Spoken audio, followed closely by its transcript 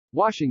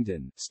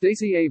Washington,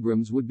 Stacey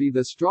Abrams would be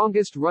the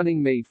strongest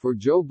running mate for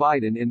Joe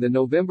Biden in the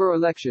November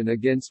election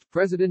against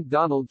President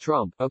Donald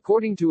Trump,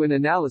 according to an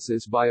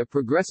analysis by a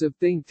progressive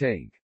think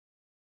tank.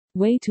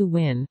 Way to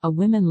Win, a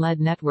women-led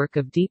network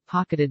of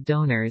deep-pocketed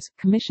donors,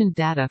 commissioned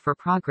Data for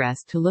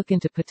Progress to look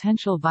into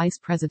potential vice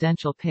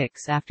presidential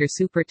picks after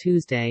Super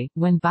Tuesday,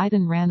 when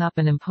Biden ran up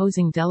an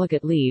imposing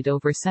delegate lead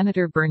over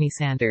Senator Bernie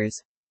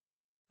Sanders.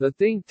 The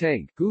think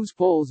tank, whose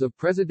polls of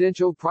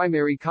presidential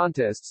primary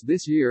contests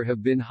this year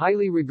have been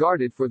highly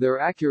regarded for their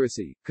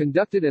accuracy,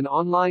 conducted an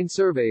online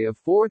survey of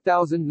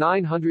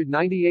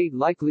 4,998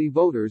 likely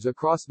voters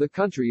across the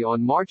country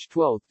on March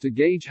 12 to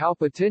gauge how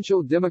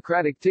potential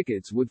Democratic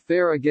tickets would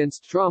fare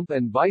against Trump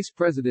and Vice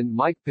President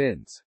Mike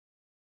Pence.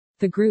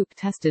 The group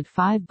tested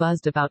 5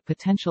 buzzed-about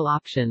potential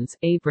options: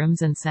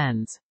 Abrams and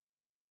Sens.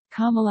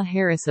 Kamala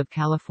Harris of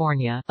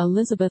California,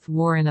 Elizabeth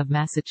Warren of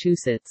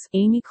Massachusetts,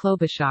 Amy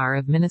Klobuchar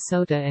of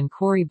Minnesota and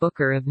Cory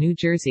Booker of New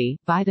Jersey.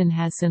 Biden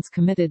has since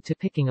committed to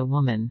picking a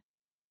woman.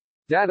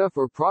 Data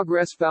for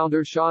Progress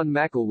founder Sean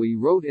McElwee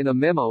wrote in a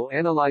memo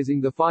analyzing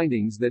the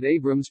findings that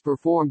Abrams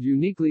performed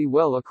uniquely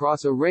well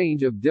across a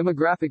range of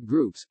demographic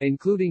groups,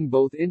 including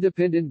both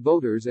independent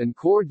voters and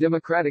core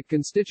Democratic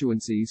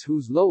constituencies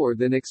whose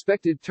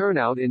lower-than-expected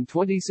turnout in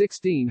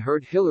 2016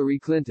 hurt Hillary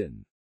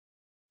Clinton.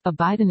 A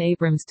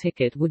Biden-Abrams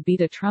ticket would beat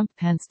a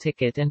Trump-Pence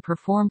ticket and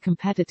perform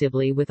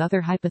competitively with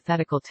other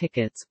hypothetical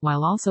tickets,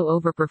 while also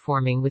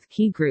overperforming with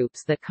key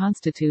groups that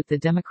constitute the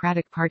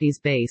Democratic Party's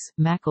base,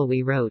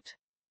 McElwee wrote.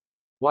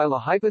 While a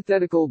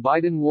hypothetical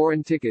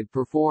Biden-Warren ticket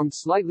performed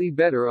slightly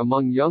better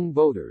among young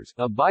voters,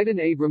 a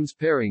Biden-Abrams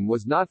pairing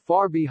was not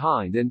far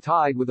behind and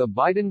tied with a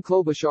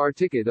Biden-Klobuchar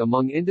ticket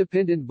among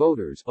independent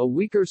voters, a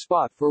weaker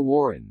spot for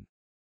Warren.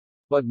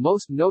 But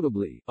most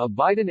notably, a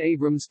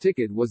Biden-Abrams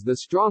ticket was the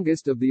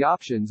strongest of the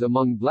options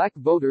among black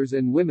voters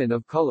and women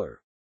of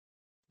color.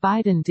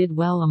 Biden did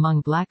well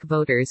among black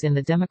voters in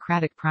the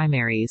Democratic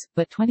primaries,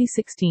 but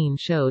 2016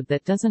 showed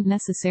that doesn't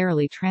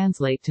necessarily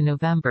translate to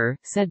November,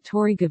 said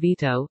Tori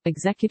Gavito,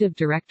 executive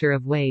director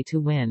of Way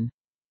to Win.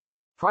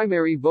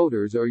 Primary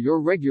voters are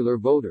your regular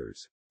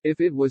voters.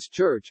 If it was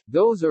church,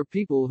 those are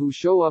people who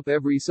show up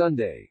every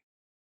Sunday.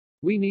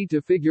 We need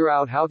to figure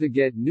out how to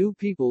get new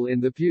people in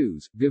the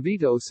pews,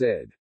 Gavito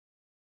said.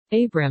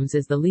 Abrams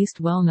is the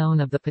least well-known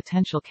of the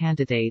potential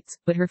candidates,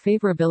 but her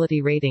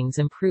favorability ratings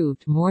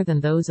improved more than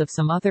those of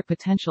some other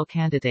potential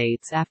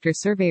candidates after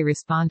survey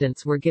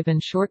respondents were given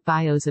short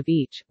bios of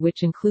each,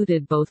 which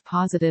included both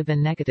positive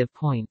and negative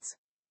points.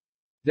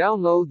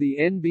 Download the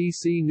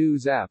NBC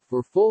News app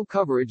for full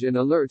coverage and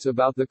alerts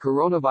about the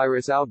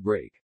coronavirus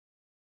outbreak.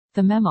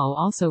 The memo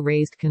also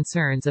raised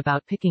concerns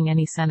about picking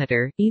any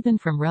senator, even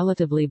from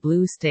relatively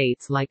blue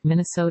states like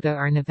Minnesota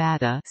or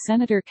Nevada.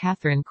 Senator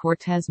Catherine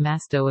Cortez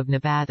Masto of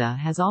Nevada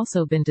has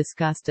also been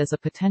discussed as a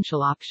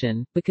potential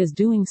option, because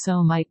doing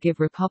so might give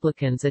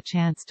Republicans a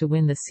chance to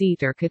win the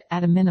seat or could,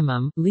 at a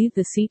minimum, leave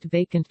the seat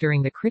vacant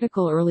during the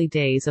critical early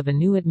days of a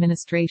new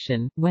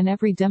administration, when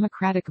every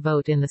Democratic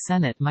vote in the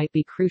Senate might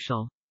be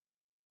crucial.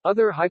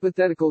 Other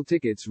hypothetical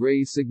tickets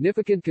raise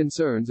significant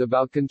concerns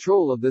about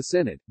control of the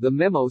Senate, the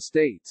memo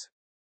states.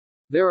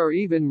 There are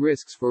even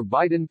risks for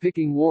Biden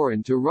picking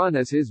Warren to run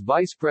as his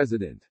vice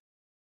president.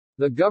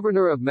 The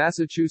governor of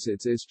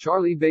Massachusetts is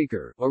Charlie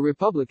Baker, a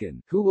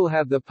Republican, who will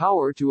have the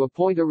power to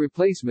appoint a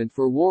replacement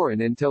for Warren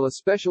until a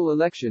special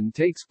election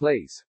takes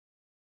place.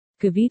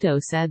 Gavito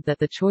said that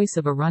the choice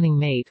of a running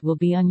mate will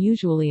be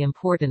unusually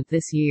important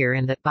this year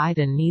and that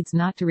Biden needs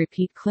not to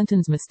repeat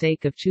Clinton's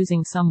mistake of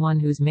choosing someone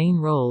whose main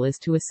role is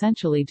to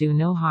essentially do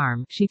no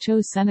harm. She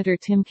chose Senator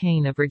Tim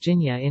Kaine of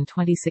Virginia in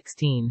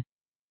 2016.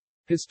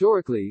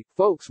 Historically,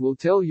 folks will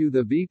tell you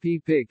the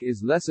VP pick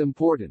is less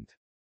important.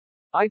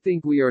 I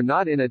think we are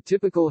not in a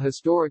typical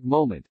historic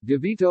moment,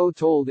 Gavito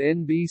told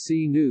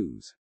NBC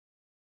News.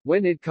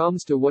 When it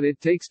comes to what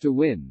it takes to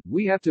win,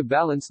 we have to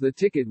balance the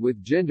ticket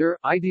with gender,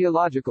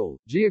 ideological,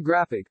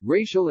 geographic,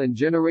 racial and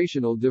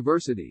generational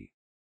diversity.